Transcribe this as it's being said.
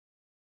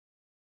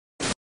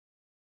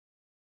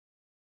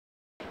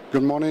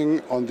Good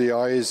morning on the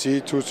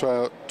ISE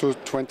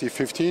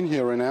 2015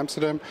 here in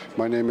Amsterdam.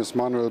 My name is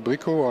Manuel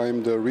Brico. I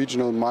am the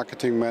Regional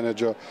Marketing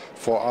Manager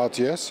for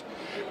RTS.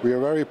 We are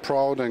very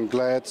proud and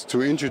glad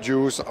to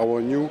introduce our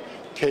new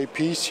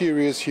KP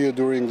series here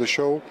during the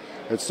show.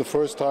 It's the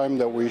first time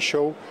that we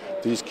show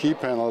these key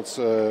panels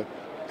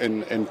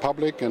in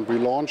public, and we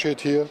launch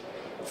it here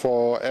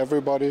for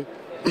everybody.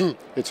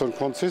 It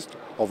consists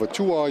of a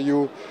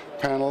 2RU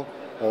panel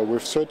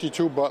with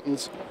 32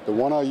 buttons, the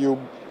 1RU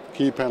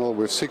key panel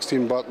with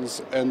 16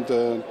 buttons, and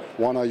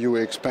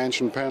 1RU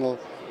expansion panel,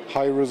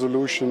 high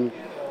resolution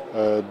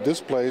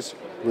displays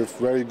with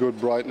very good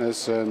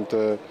brightness and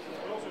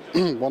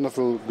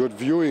wonderful good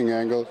viewing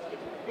angle.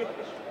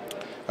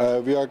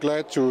 We are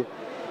glad to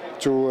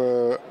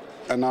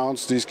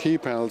announce these key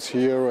panels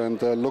here,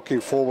 and looking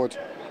forward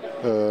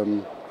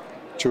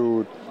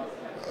to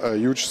a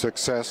huge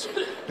success.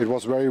 It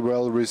was very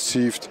well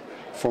received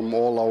from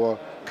all our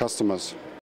customers.